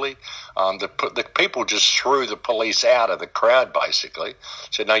badly. The people just threw the police out of the crowd, basically.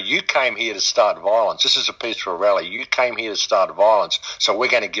 Said, no, you came here to start violence. This is a peaceful rally. You came here to start violence, so we're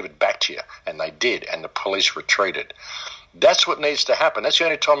going to give it back to you. And they did, and the police retreated. That's what needs to happen. That's the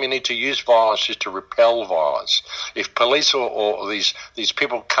only time you need to use violence, is to repel violence. If police or these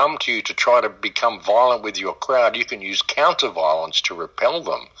people come to you to try to become violent with your crowd, you can use counter-violence to repel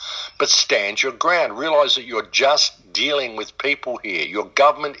them. But stand your ground. Realise that you're just dealing with people here. Your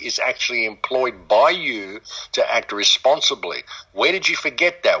government is actually employed by you to act responsibly. Where did you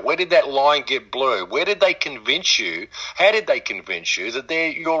forget that? Where did that line get blurred? Where did they convince you? How did they convince you that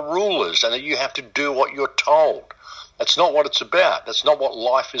they're your rulers and that you have to do what you're told? That's not what it's about. That's not what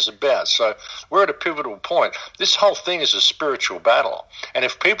life is about. So we're at a pivotal point. This whole thing is a spiritual battle. And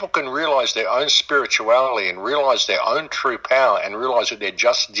if people can realize their own spirituality and realize their own true power and realize that they're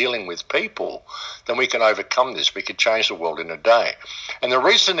just dealing with people, then we can overcome this. We can change the world in a day. And the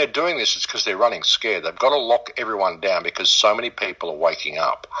reason they're doing this is because they're running scared. They've got to lock everyone down because so many people are waking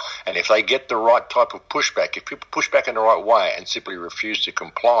up. And if they get the right type of pushback, if people push back in the right way and simply refuse to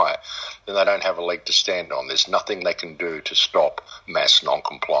comply, then they don't have a leg to stand on. There's nothing they can do to stop mass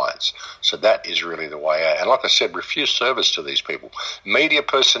non-compliance. So that is really the way out. And like I said, refuse service to these people. Media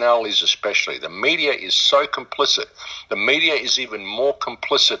personalities especially. The media is so complicit. The media is even more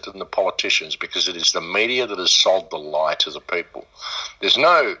complicit than the politicians because it is the media that has sold the lie to the people. There's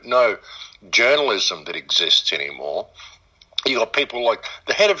no journalism that exists anymore. You got people like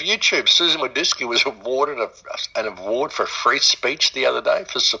the head of YouTube, Susan Wojcicki, was awarded an award for free speech the other day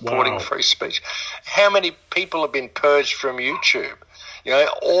for supporting free speech. How many people have been purged from YouTube? You know,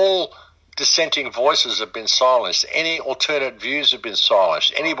 all dissenting voices have been silenced. Any alternate views have been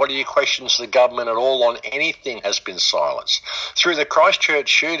silenced. Anybody who questions the government at all on anything has been silenced. Through the Christchurch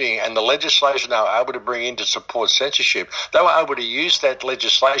shooting and the legislation they were able to bring in to support censorship, they were able to use that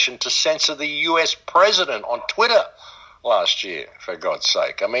legislation to censor the US president on Twitter last year, for God's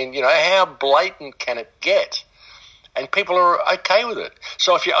sake. I mean, you know, how blatant can it get? And people are okay with it.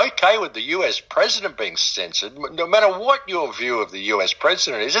 So if you're okay with the US president being censored, no matter what your view of the US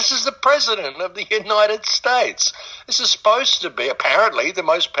president is, this is the president of the United States. This is supposed to be, apparently, the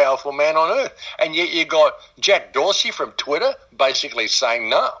most powerful man on earth. And yet you got Jack Dorsey from Twitter basically saying,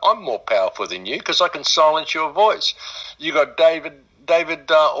 no, I'm more powerful than you because I can silence your voice. You got David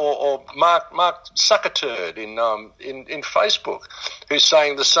or Mark Zuckerberg in Facebook, who's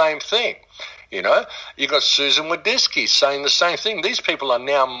saying the same thing. You know, you got Susan Wojcicki saying the same thing. These people are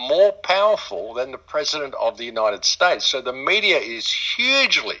now more powerful than the president of the United States. So the media is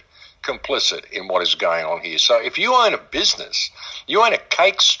hugely complicit in what is going on here. So if you own a business, you own a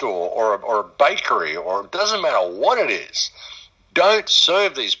cake store or a bakery, or it doesn't matter what it is, don't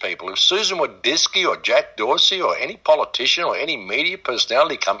serve these people. If Susan Wojcicki or Jack Dorsey or any politician or any media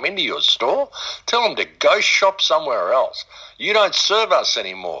personality come into your store, tell them to go shop somewhere else. You don't serve us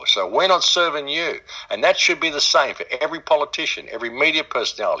anymore, so we're not serving you. And that should be the same for every politician, every media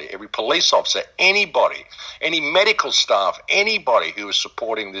personality, every police officer, anybody, any medical staff, anybody who is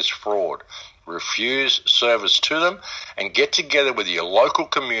supporting this fraud. Refuse service to them and get together with your local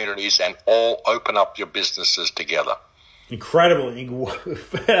communities and all open up your businesses together. Incredible.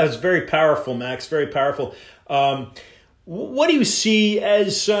 That's very powerful, Max. Very powerful. What do you see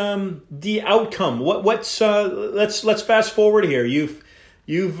as the outcome? Let's fast forward here. You've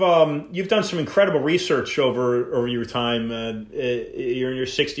done some incredible research over your time. You're in your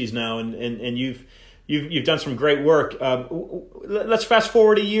 60s now, and you've done some great work. Let's fast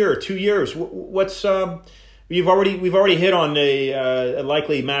forward a year or 2 years. We've already hit on a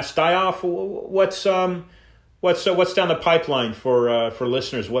likely mass die-off. What's down the pipeline for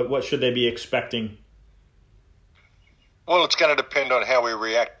listeners? What should they be expecting? Well, it's going to depend on how we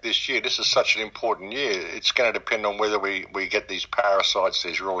react this year. This is such an important year. It's going to depend on whether we get these parasites,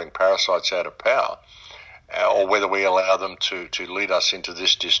 these ruling parasites, out of power, or whether we allow them to lead us into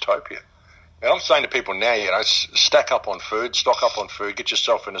this dystopia. And I'm saying to people now, you know, stock up on food, get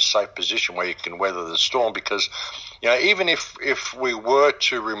yourself in a safe position where you can weather the storm, because, you know, even if we were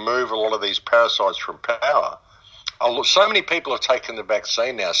to remove a lot of these parasites from power, so many people have taken the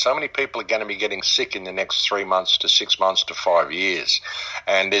vaccine now. So many people are going to be getting sick in the next 3 months to 6 months to 5 years.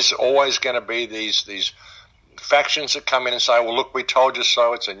 And there's always going to be these factions that come in and say, well, look, we told you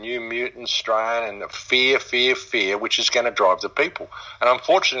so. It's a new mutant strain, and fear, which is going to drive the people. And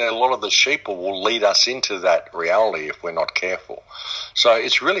unfortunately, a lot of the sheeple will lead us into that reality if we're not careful. So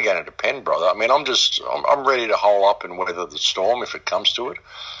it's really going to depend, brother. I mean, I'm ready to hole up and weather the storm if it comes to it.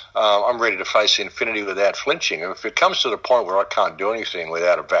 I'm ready to face infinity without flinching. And if it comes to the point where I can't do anything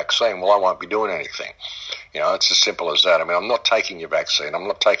without a vaccine, well, I won't be doing anything. It's as simple as that. I mean, I'm not taking your vaccine. I'm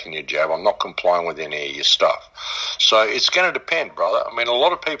not taking your jab. I'm not complying with any of your stuff. So it's going to depend, brother. I mean, a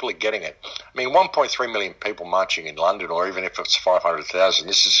lot of people are getting it. I mean, 1.3 million people marching in London, or even if it's 500,000,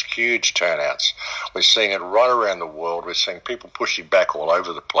 this is huge turnouts. We're seeing it right around the world. We're seeing people pushing back all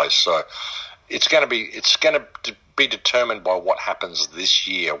over the place. So it's going to be determined by what happens this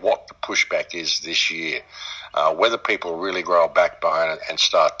year, what the pushback is this year. Whether people really grow a backbone and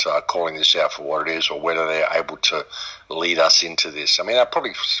start calling this out for what it is, or whether they're able to lead us into this. I mean, they'll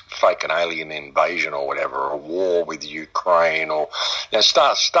probably fake an alien invasion or whatever, or a war with Ukraine, or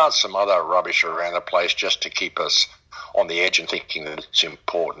start some other rubbish around the place just to keep us on the edge and thinking that it's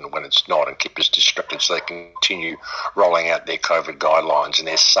important when it's not, and keep us distracted so they can continue rolling out their COVID guidelines and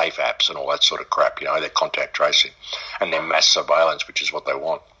their safe apps and all that sort of crap, their contact tracing and their mass surveillance, which is what they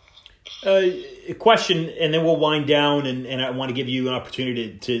want. A question, and then we'll wind down, and I want to give you an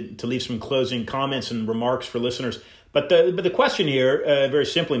opportunity to leave some closing comments and remarks for listeners. But the question here, very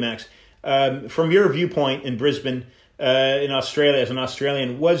simply, Max, from your viewpoint in Brisbane, in Australia, as an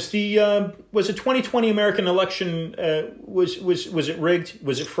Australian, was the 2020 American election was it rigged?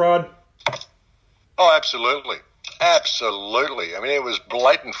 Was it fraud? Oh, absolutely. Absolutely. I mean, it was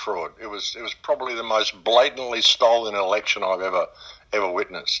blatant fraud. It was probably the most blatantly stolen election I've ever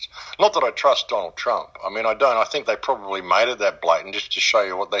witnessed. Not that I trust Donald Trump. I mean, I don't. I think they probably made it that blatant just to show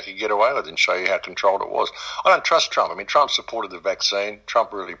you what they could get away with and show you how controlled it was. I don't trust Trump. I mean, Trump supported the vaccine.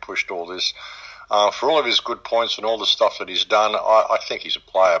 Trump really pushed all this. For all of his good points and all the stuff that he's done, I think he's a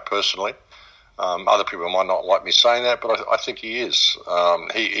player personally. Other people might not like me saying that, but I think he is.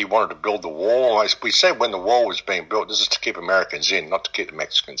 He wanted to build the wall. We said when the wall was being built, this is to keep Americans in, not to keep the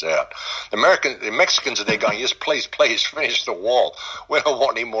Mexicans out. The Mexicans are there going, yes, please, finish the wall. We don't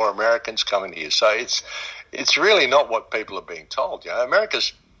want any more Americans coming here. So it's really not what people are being told.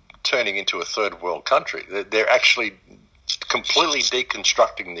 America's turning into a third world country. They're actually completely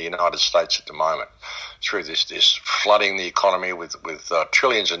deconstructing the United States at the moment through this flooding the economy with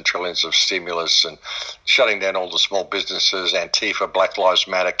trillions and trillions of stimulus and shutting down all the small businesses, Antifa, Black Lives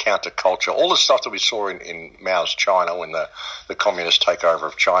Matter, counterculture, all the stuff that we saw in Mao's China when the communist takeover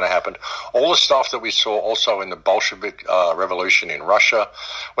of China happened, all the stuff that we saw also in the Bolshevik revolution in Russia,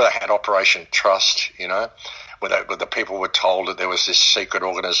 where they had Operation Trust, where the people were told that there was this secret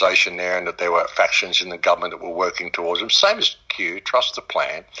organisation there and that there were factions in the government that were working towards them. Same as Q, Trust the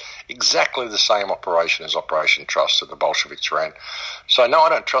Plan, exactly the same operation as Operation Trust that the Bolsheviks ran. So, no, I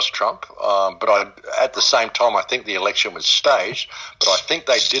don't trust Trump, but at the same time, I think the election was staged, but I think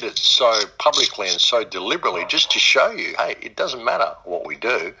they did it so publicly and so deliberately just to show you, hey, it doesn't matter what we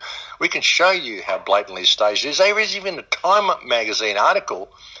do. We can show you how blatantly staged it is. There is even a Time magazine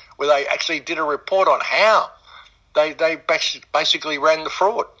article where they actually did a report on how they basically ran the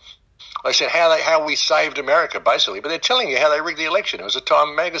fraud. They said how we saved America, basically. But they're telling you how they rigged the election. It was a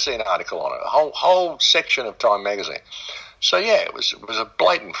Time magazine article on it, a whole section of Time magazine. So, yeah, it was a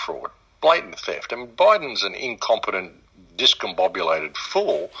blatant fraud, blatant theft. I mean, Biden's an incompetent, discombobulated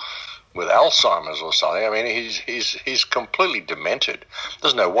fool with Alzheimer's or something. I mean, he's completely demented.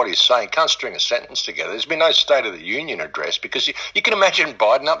 Doesn't know what he's saying. Can't string a sentence together. There's been no State of the Union address because you can imagine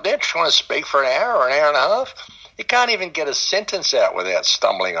Biden up there trying to speak for an hour or an hour and a half. He can't even get a sentence out without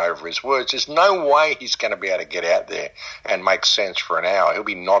stumbling over his words. There's no way he's going to be able to get out there and make sense for an hour. He'll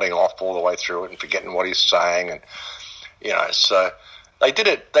be nodding off all the way through it and forgetting what he's saying. And, so they did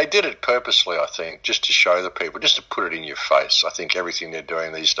it purposely, I think, just to show the people, just to put it in your face. I think everything they're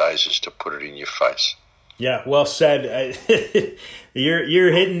doing these days is to put it in your face. Yeah, well said.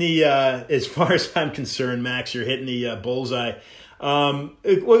 You're hitting the, as far as I'm concerned, Max, you're hitting the bullseye.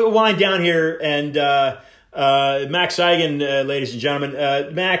 We'll wind down here and Max Igan, ladies and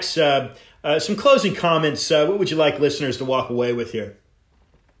gentlemen. Max, some closing comments. What would you like listeners to walk away with here?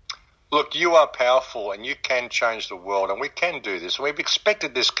 Look, you are powerful and you can change the world, and we can do this. We've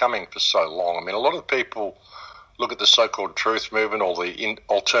expected this coming for so long. I mean, a lot of people look at the so-called truth movement or the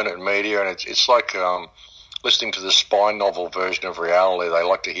alternate media, and it's like listening to the spy novel version of reality. They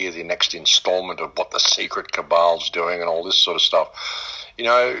like to hear the next installment of what the secret cabal's doing and all this sort of stuff.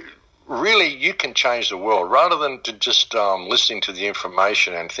 Really, you can change the world rather than to just listening to the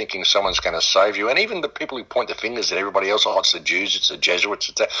information and thinking someone's going to save you. And even the people who point the fingers at everybody else, it's the Jews, it's the Jesuits,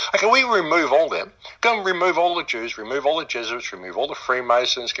 it's that. Okay, we remove all them. Go and remove all the Jews, remove all the Jesuits, remove all the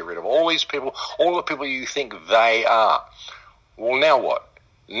Freemasons, get rid of all these people, all the people you think they are. Well, now what?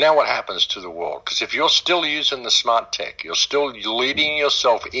 Now what happens to the world? Because if you're still using the smart tech, you're still leading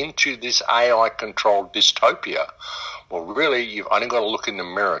yourself into this AI-controlled dystopia, well, really, you've only got to look in the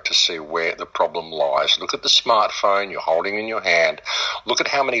mirror to see where the problem lies. Look at the smartphone you're holding in your hand. Look at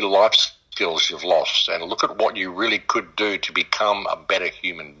how many lives skills you've lost and look at what you really could do to become a better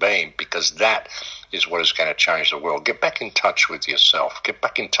human being, because that is what is going to change the world. Get back in touch with yourself. Get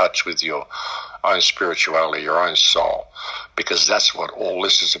back in touch with your own spirituality, your own soul, because that's what all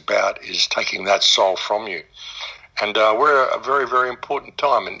this is about, is taking that soul from you. And we're at a very, very important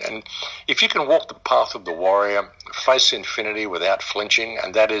time. And if you can walk the path of the warrior, face infinity without flinching,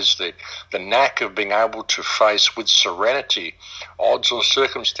 and that is the knack of being able to face with serenity odds or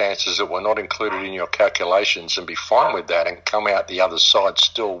circumstances that were not included in your calculations, and be fine with that and come out the other side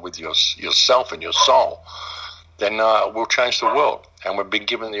still with yourself and your soul, then we'll change the world. And we've been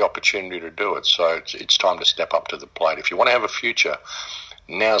given the opportunity to do it. So it's time to step up to the plate. If you want to have a future,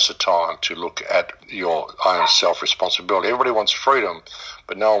 now's the time to look at your own self-responsibility. Everybody wants freedom,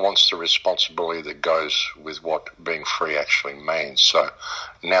 but no one wants the responsibility that goes with what being free actually means. So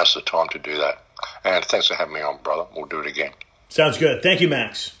now's the time to do that. And thanks for having me on, brother. We'll do it again. Sounds good. Thank you,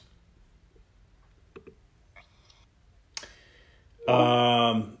 Max.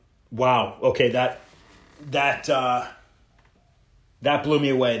 Wow. Okay, that blew me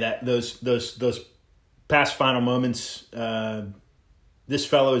away. Those past final moments. This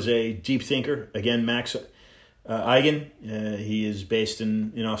fellow is a deep thinker. Again, Max Igan. He is based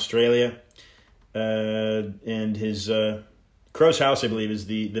in Australia, and his Crow's House, I believe, is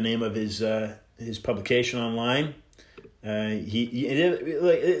the name of his publication online.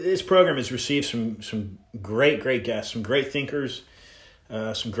 This program has received some great guests, some great thinkers,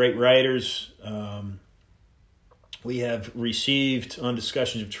 some great writers. We have received on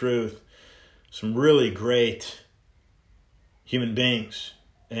Discussions of Truth some really great human beings,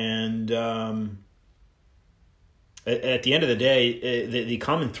 and at the end of the day, the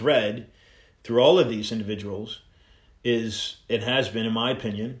common thread through all of these individuals is, it has been, in my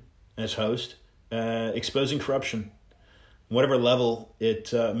opinion, as host, exposing corruption, whatever level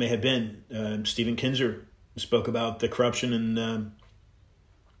it may have been. Stephen Kinzer spoke about the corruption in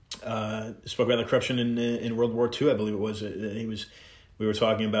World War II, I believe it was. We were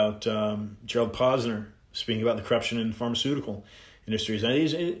talking about Gerald Posner speaking about the corruption in pharmaceutical industries. Now,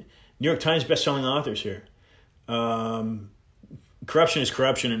 these New York Times best-selling authors here. Corruption is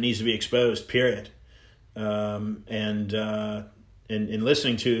corruption. It needs to be exposed, period. And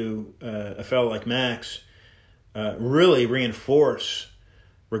listening to a fellow like Max really reinforce,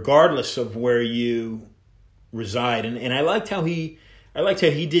 regardless of where you reside. And I liked how he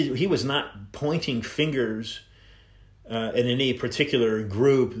did. He was not pointing fingers in any particular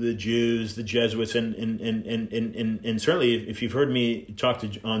group, the Jews, the Jesuits, and certainly if you've heard me talk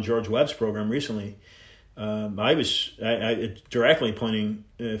on George Webb's program recently, I was directly pointing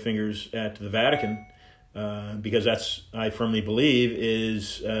fingers at the Vatican, because that's, I firmly believe,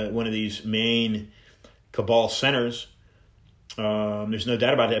 is one of these main cabal centers. There's no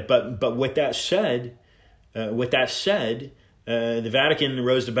doubt about that. But with that said, the Vatican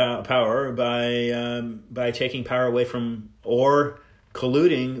rose to power by taking power away from or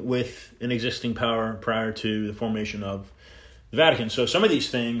colluding with an existing power prior to the formation of the Vatican. So some of these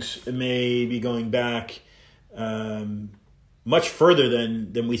things may be going back much further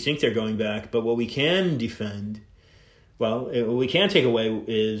than we think they're going back. But what we can defend, what we can take away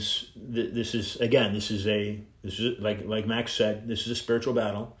is this is like Max said, this is a spiritual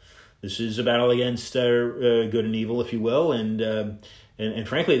battle. This is a battle against good and evil, if you will, and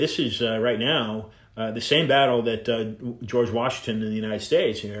frankly, this is right now the same battle that George Washington in the United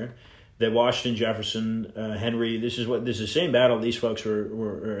States here, that Washington, Jefferson, Henry. This is the same battle these folks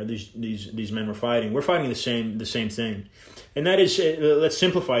these men were fighting. We're fighting the same thing, and that is let's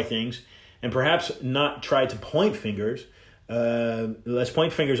simplify things and perhaps not try to point fingers. Let's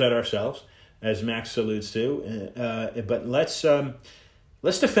point fingers at ourselves, as Max alludes to, but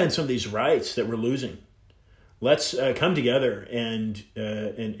let's defend some of these rights that we're losing. Let's come together and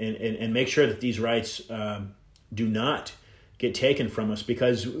make sure that these rights do not get taken from us,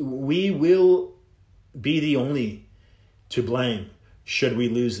 because we will be the only to blame should we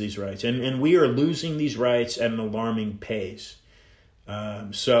lose these rights. And we are losing these rights at an alarming pace.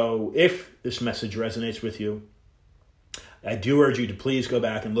 So if this message resonates with you, I do urge you to please go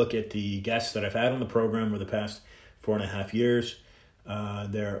back and look at the guests that I've had on the program over the past 4.5 years.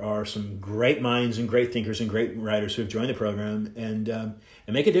 There are some great minds and great thinkers and great writers who have joined the program and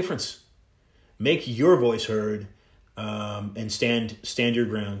make a difference. Make your voice heard, and stand your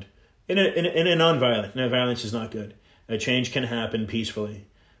ground in a non-violent. Now, violence is not good. A change can happen peacefully,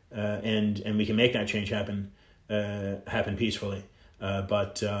 and we can make that change happen peacefully.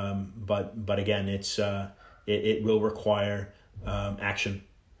 But again, it will require action.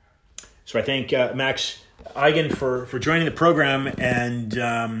 So I thank Max Igan for joining the program,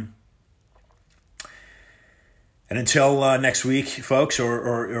 and And until next week, folks,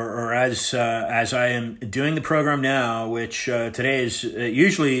 or as I am doing the program now, which today is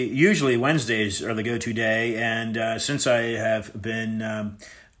usually Wednesdays are the go-to day, and since I have been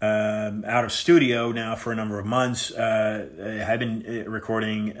out of studio now for a number of months, I have been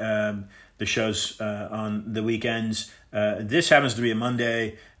recording the shows on the weekends. This happens to be a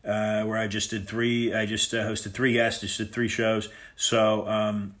Monday where I just did three. I just hosted three guests, just did three shows.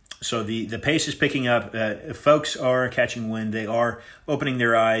 So the pace is picking up. Folks are catching wind. They are opening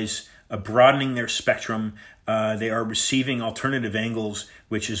their eyes, broadening their spectrum. They are receiving alternative angles,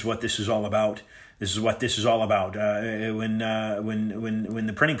 which is what this is all about. This is what this is all about. When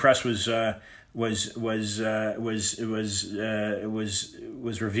the printing press was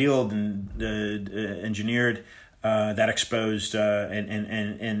revealed and engineered, that exposed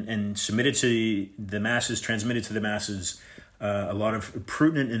and submitted to the masses, transmitted to the masses. A lot of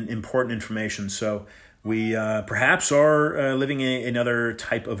prudent and important information. So we perhaps are living another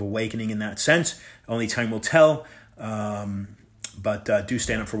type of awakening in that sense. Only time will tell. But do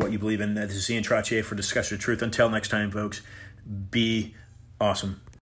stand up for what you believe in. This is Ian Trottier for Discussion of Truth. Until next time, folks, be awesome.